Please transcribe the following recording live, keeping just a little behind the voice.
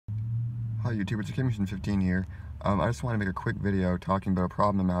Hi YouTube, it's Mission15 here. I just want to make a quick video talking about a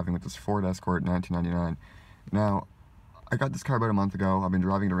problem I'm having with this Ford Escort 1999. Now, I got this car about a month ago. I've been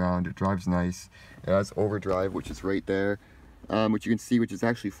driving it around. It drives nice. It has overdrive, which is right there, which you can see, which is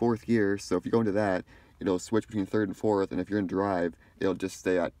actually fourth gear. So if you go into that, it'll switch between third and fourth, and if you're in drive, it'll just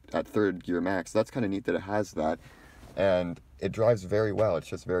stay at third gear max. So that's kind of neat that it has that, and it drives very well. It's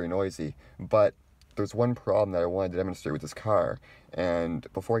just very noisy. But there's one problem that I wanted to demonstrate with this car, and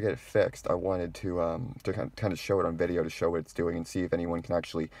before I get it fixed, I wanted to kind of show it on video to show what it's doing and see if anyone can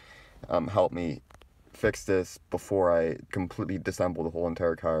actually help me fix this before I completely disassemble the whole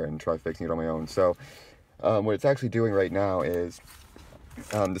entire car and try fixing it on my own. So what it's actually doing right now is,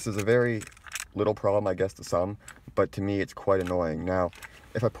 this is a very little problem, I guess, to some, but to me it's quite annoying. Now,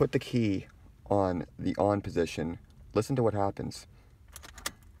 if I put the key on the on position, listen to what happens.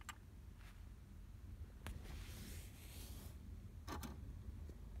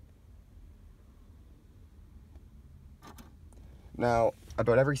 Now,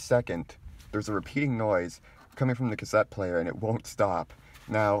 about every second, there's a repeating noise coming from the cassette player, and it won't stop.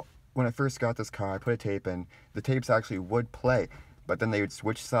 Now, when I first got this car, I put a tape in. The tapes actually would play, but then they would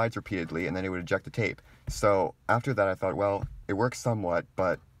switch sides repeatedly, and then it would eject the tape. So after that, I thought, well, it works somewhat,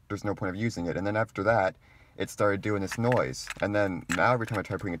 but there's no point of using it. And then after that, it started doing this noise. And then now every time I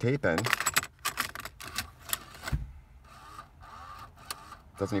try putting a tape in, it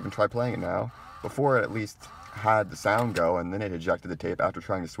doesn't even try playing it now. Before, it at least had the sound go, and then it ejected the tape after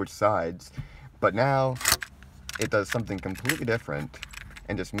trying to switch sides. But now it does something completely different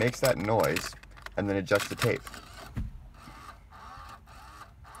and just makes that noise and then ejects the tape.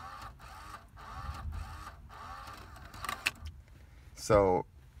 So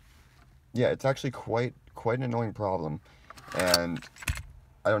yeah, it's actually quite an annoying problem, and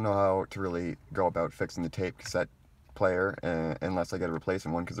I don't know how to really go about fixing the tape cassette player unless I get a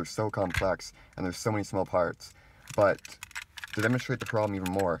replacement one, because they're so complex and there's so many small parts. But to demonstrate the problem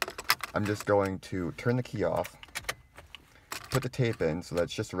even more, I'm just going to turn the key off, put the tape in so that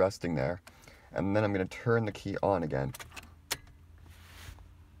it's just resting there, and then I'm going to turn the key on again.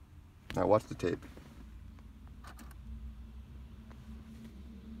 Now watch the tape.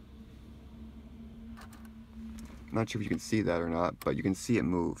 I'm not sure if you can see that or not, but you can see it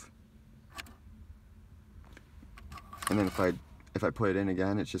move. And then if I put it in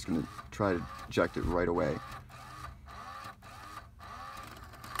again, it's just going to try to eject it right away.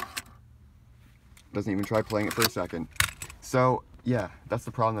 Doesn't even try playing it for a second. So yeah, that's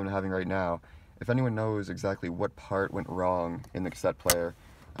the problem I'm having right now. If anyone knows exactly what part went wrong in the cassette player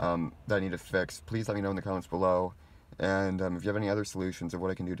that I need to fix, please let me know in the comments below. And if you have any other solutions of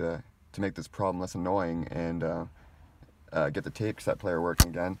what I can do to make this problem less annoying and get the tape cassette player working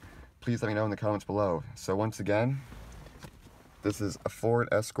again, please let me know in the comments below. So once again, this is a Ford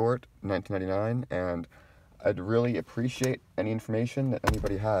Escort 1999, and I'd really appreciate any information that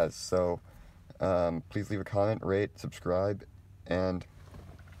anybody has. So please leave a comment, rate, subscribe, and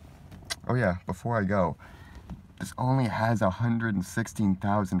oh yeah, before I go, this only has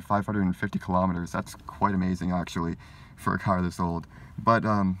 116,550 kilometers. That's quite amazing, actually, for a car this old. But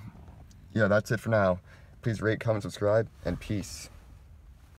yeah, that's it for now. Please rate, comment, subscribe, and peace.